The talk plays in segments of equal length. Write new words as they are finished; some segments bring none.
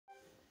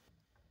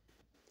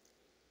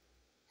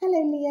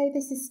Hello Leo,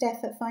 this is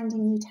Steph at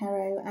Finding You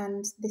Tarot,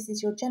 and this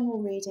is your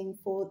general reading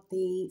for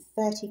the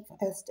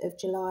 31st of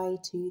July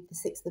to the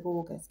 6th of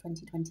August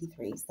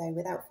 2023. So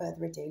without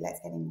further ado, let's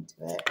get into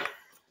it.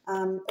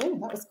 Oh,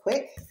 that was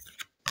quick.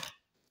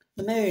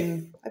 The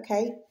moon.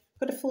 Okay,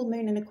 got a full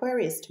moon in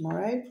Aquarius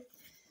tomorrow.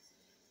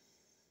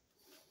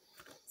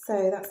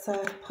 So that's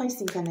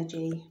Pisces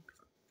energy.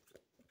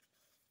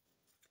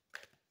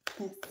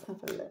 Let's have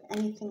a look.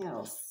 Anything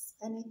else?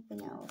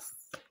 Anything else?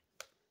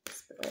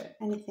 Spirit.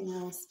 Anything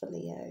else for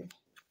Leo?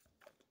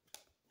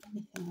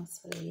 Anything else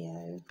for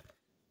Leo?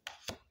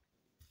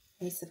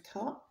 Ace of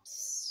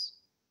Cups.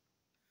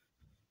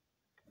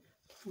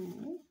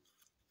 Okay,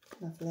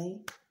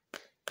 lovely.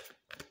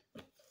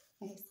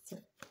 Ace of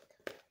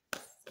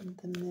Cups and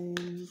the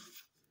moon.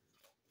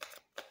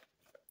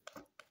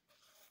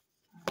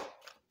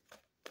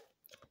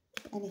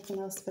 Anything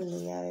else for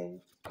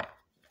Leo?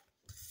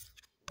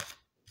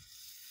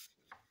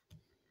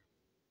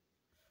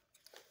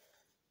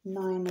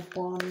 Nine of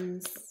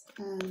Wands.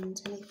 And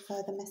any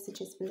further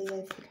messages for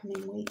Leo for the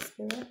coming week,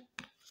 Spirit?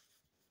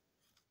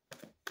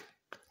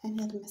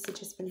 Any other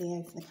messages for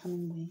Leo for the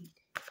coming week?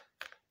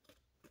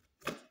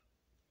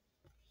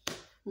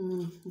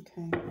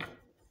 Okay.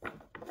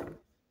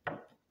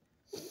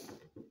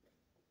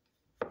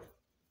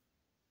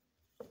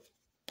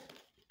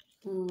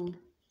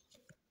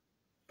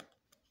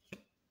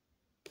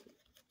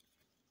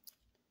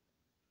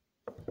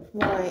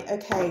 Right,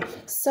 okay.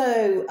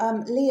 So,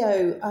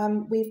 Leo,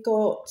 we've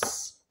got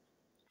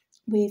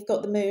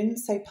the moon,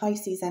 so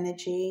Pisces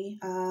energy,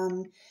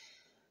 the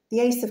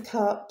Ace of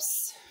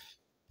Cups,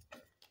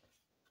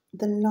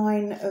 the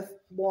Nine of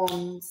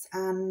Wands,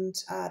 and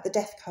the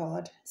Death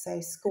card, so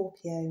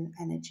Scorpio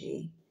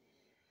energy.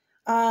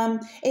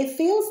 It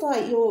feels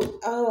like you're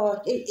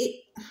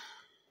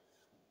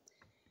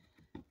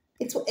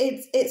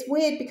it's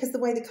weird because the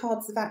way the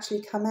cards have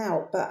actually come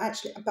out, but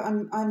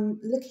I'm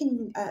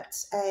looking at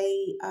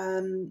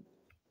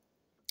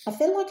I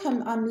feel like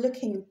I'm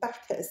looking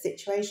back at a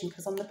situation,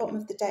 because on the bottom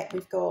of the deck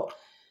we've got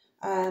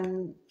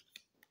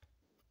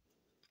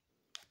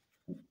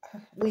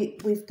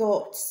we've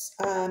got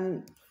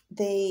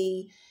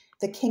the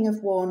King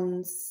of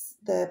Wands,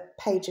 the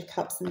Page of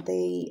Cups, and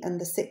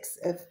the Six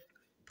of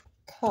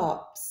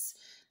Cups.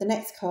 The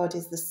next card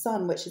is the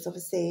Sun, which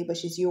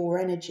is your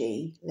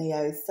energy,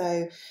 Leo.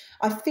 So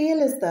I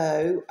feel as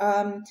though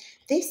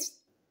this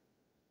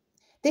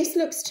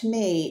looks to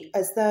me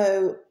as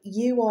though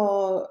you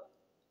are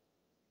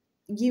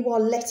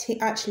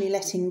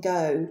letting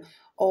go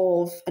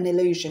of an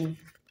illusion.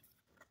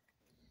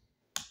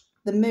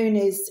 The moon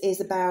is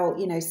about,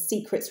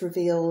 secrets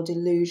revealed,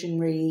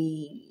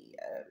 illusionary,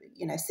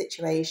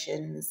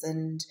 situations,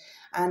 and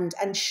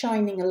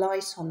shining a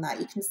light on that.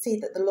 You can see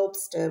that the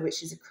lobster,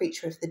 which is a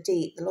creature of the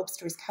deep, the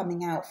lobster is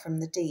coming out from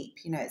the deep.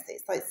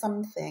 It's like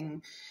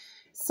something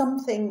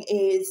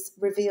is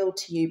revealed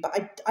to you,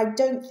 but I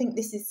don't think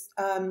this is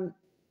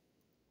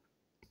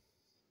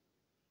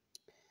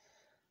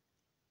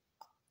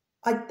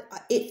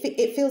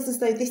it feels as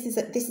though this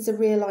is a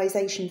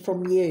realization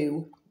from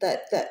you,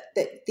 that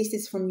this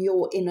is from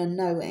your inner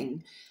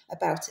knowing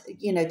about,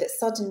 that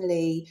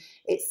suddenly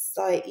it's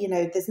like,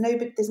 there's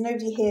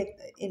nobody here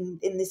in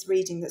this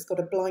reading that's got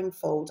a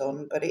blindfold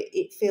on, but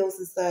it feels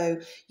as though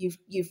you've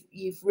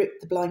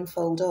ripped the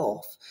blindfold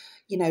off,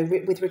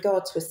 with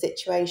regard to a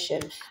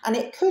situation. And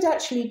it could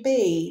actually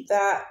be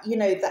that,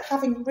 that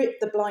having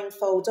ripped the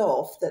blindfold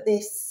off, that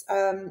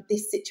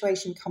this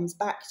situation comes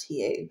back to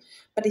you.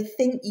 But I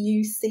think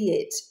you see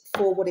it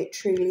for what it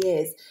truly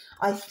is.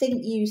 I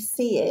think you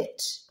see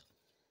it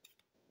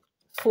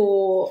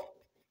for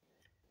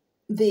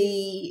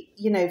the,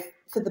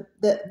 for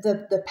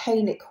the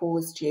pain it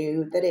caused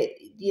you, that it,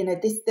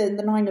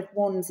 the Nine of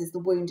Wands is the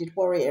wounded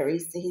warrior.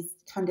 He's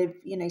kind of,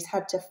 he's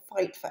had to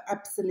fight for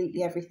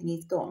absolutely everything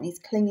he's got, and he's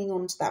clinging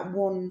on to that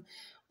one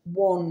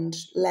wand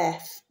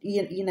left,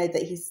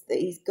 that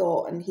he's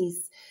got, and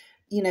he's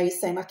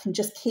saying, I can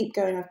just keep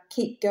going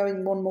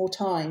one more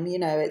time.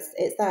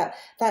 It's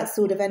that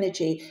sort of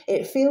energy.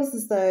 It feels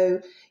as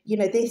though,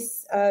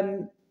 this,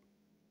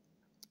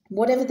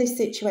 whatever this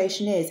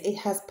situation is, it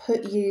has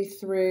put you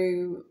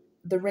through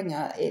the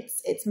ringer.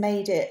 It's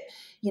made it,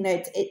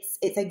 it's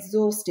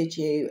exhausted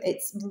you.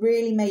 It's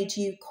really made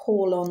you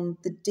call on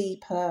the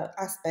deeper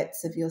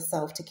aspects of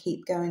yourself to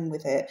keep going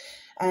with it.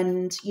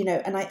 And,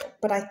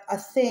 I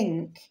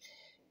think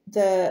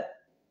that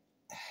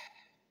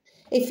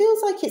it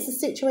feels like it's a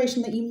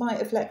situation that you might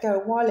have let go a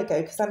while ago,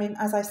 because,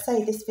 as I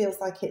say, this feels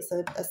like it's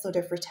a sort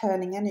of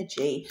returning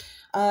energy,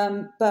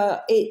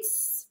 but it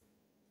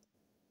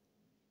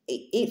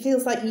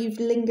feels like you've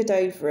lingered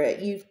over it.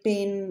 You've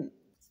been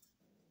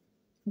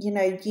you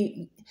know,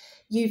 you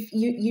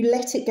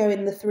let it go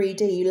in the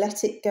 3D, you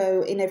let it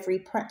go in every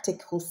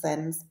practical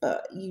sense,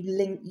 but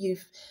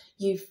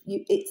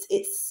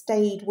it's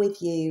stayed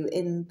with you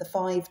in the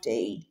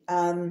 5D.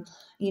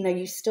 You know,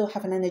 you still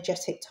have an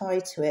energetic tie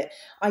to it.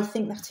 I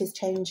think that is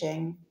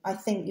changing. I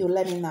think you're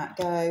letting that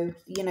go.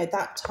 You know,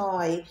 that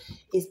tie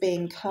is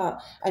being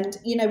cut, and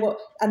you know what?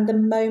 And the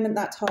moment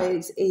that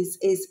tie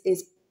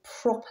is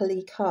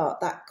properly cut,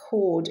 that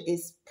cord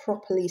is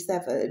properly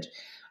severed.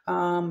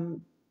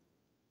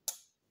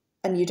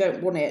 And you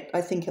don't want it,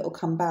 I think it'll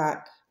come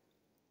back.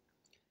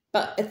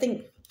 But I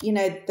think, you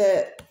know,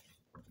 that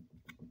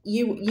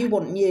you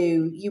want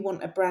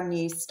a brand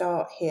new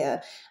start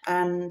here,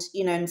 and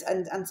you know,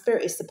 and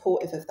spirit is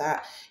supportive of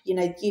that. You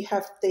know, you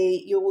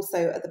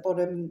also at the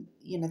bottom,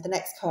 you know, the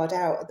next card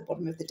out at the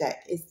bottom of the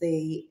deck is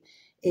the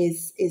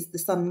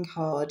Sun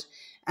card,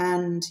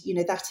 and you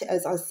know, that,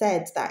 as I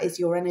said, that is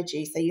your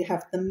energy. So you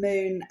have the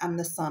moon and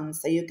the sun,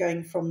 so you're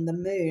going from the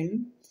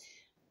moon,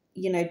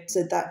 you know,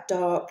 to that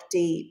dark,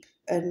 deep,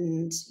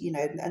 and you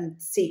know, and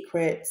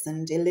secrets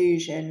and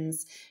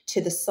illusions,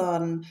 to the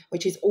sun,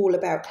 which is all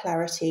about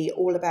clarity,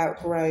 all about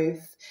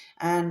growth.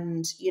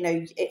 And you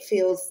know,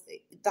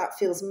 that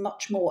feels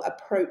much more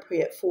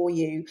appropriate for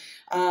you.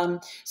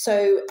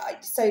 So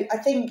I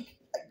think,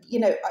 you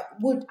know,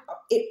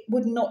 it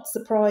would not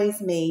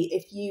surprise me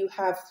if you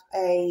have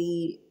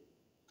a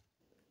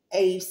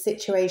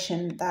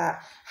situation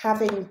that,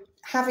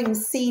 having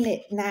seen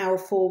it now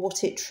for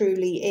what it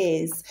truly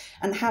is,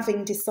 and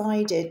having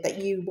decided that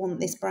you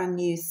want this brand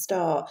new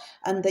start,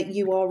 and that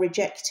you are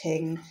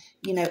rejecting,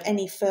 you know,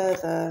 any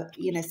further,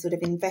 you know, sort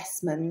of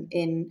investment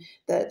in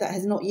that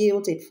has not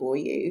yielded for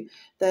you,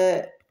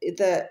 that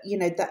you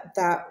know,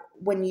 that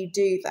when you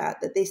do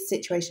that this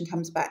situation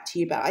comes back to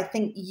you. But I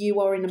think you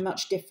are in a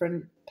much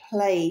different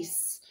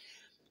place,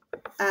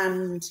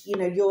 and you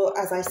know, you're,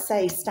 as I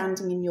say,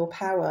 standing in your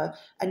power,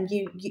 and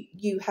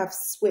you have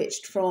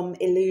switched from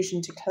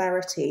illusion to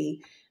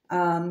clarity.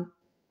 And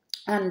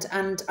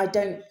I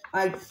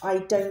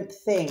don't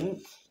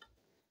think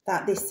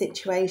that this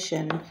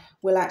situation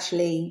will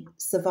actually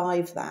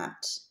survive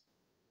that,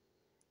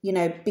 you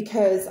know,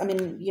 because I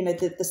mean, you know,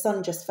 the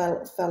sun just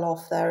fell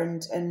off there,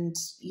 and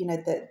you know,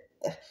 that,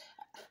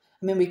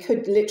 I mean, we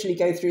could literally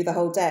go through the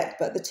whole deck,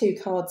 but the two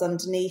cards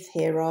underneath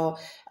here are,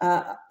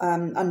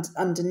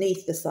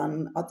 underneath the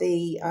sun, are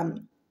the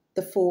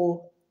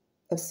Four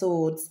of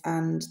Swords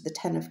and the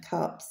Ten of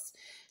Cups.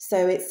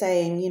 So it's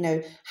saying, you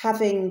know,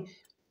 having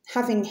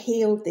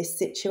healed this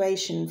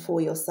situation for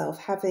yourself,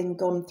 having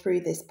gone through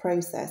this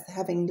process,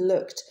 having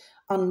looked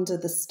under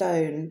the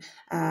stone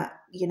at,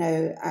 you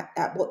know,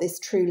 at what this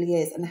truly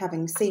is, and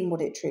having seen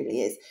what it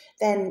truly is,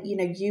 then, you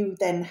know, you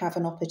then have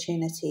an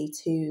opportunity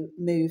to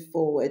move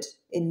forward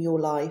in your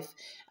life,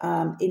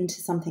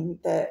 into something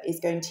that is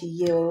going to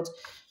yield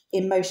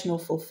emotional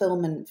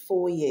fulfillment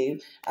for you.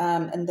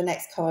 And the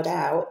next card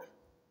out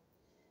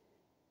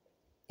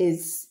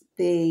is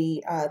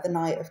the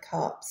Knight of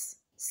Cups.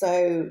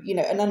 So, you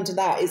know, and under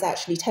that is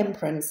actually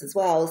Temperance as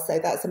well. So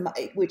that's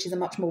which is a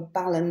much more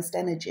balanced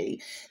energy.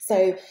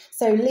 So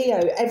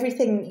Leo,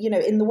 everything, you know,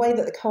 in the way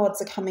that the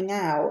cards are coming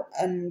out,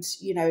 and,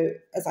 you know,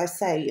 as I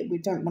say, we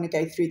don't want to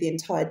go through the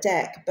entire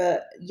deck,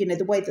 but, you know,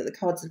 the way that the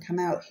cards have come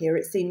out here,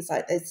 it seems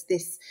like there's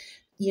this,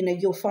 you know,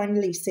 you're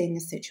finally seeing a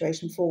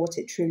situation for what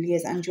it truly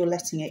is, and you're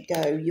letting it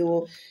go.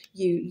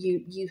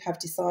 You have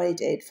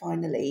decided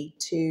finally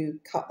to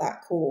cut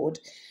that cord.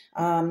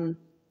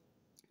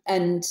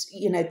 And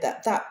you know,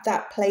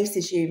 that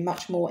places you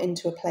much more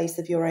into a place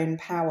of your own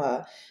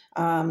power.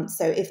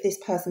 So if this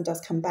person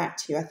does come back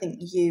to you, I think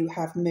you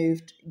have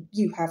moved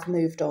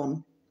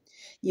on.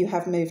 You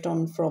have moved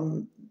on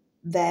from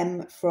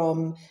them,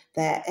 from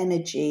their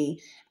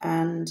energy,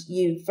 and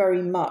you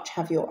very much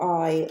have your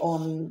eye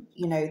on,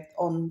 you know,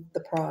 on the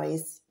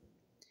prize.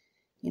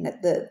 You know,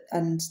 the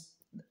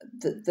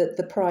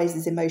prize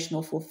is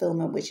emotional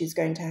fulfillment, which is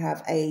going to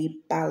have a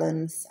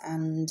balance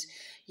and,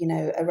 you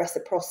know, a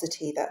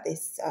reciprocity that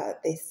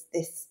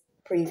this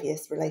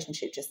previous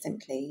relationship just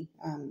simply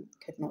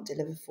could not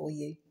deliver for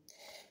you.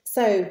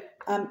 So,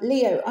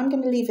 Leo, I'm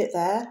going to leave it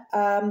there.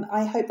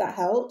 I hope that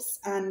helps.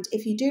 And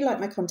if you do like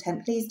my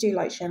content, please do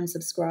like, share and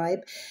subscribe.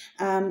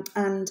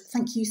 And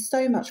thank you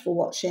so much for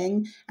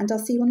watching. And I'll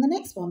see you on the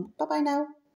next one. Bye-bye now.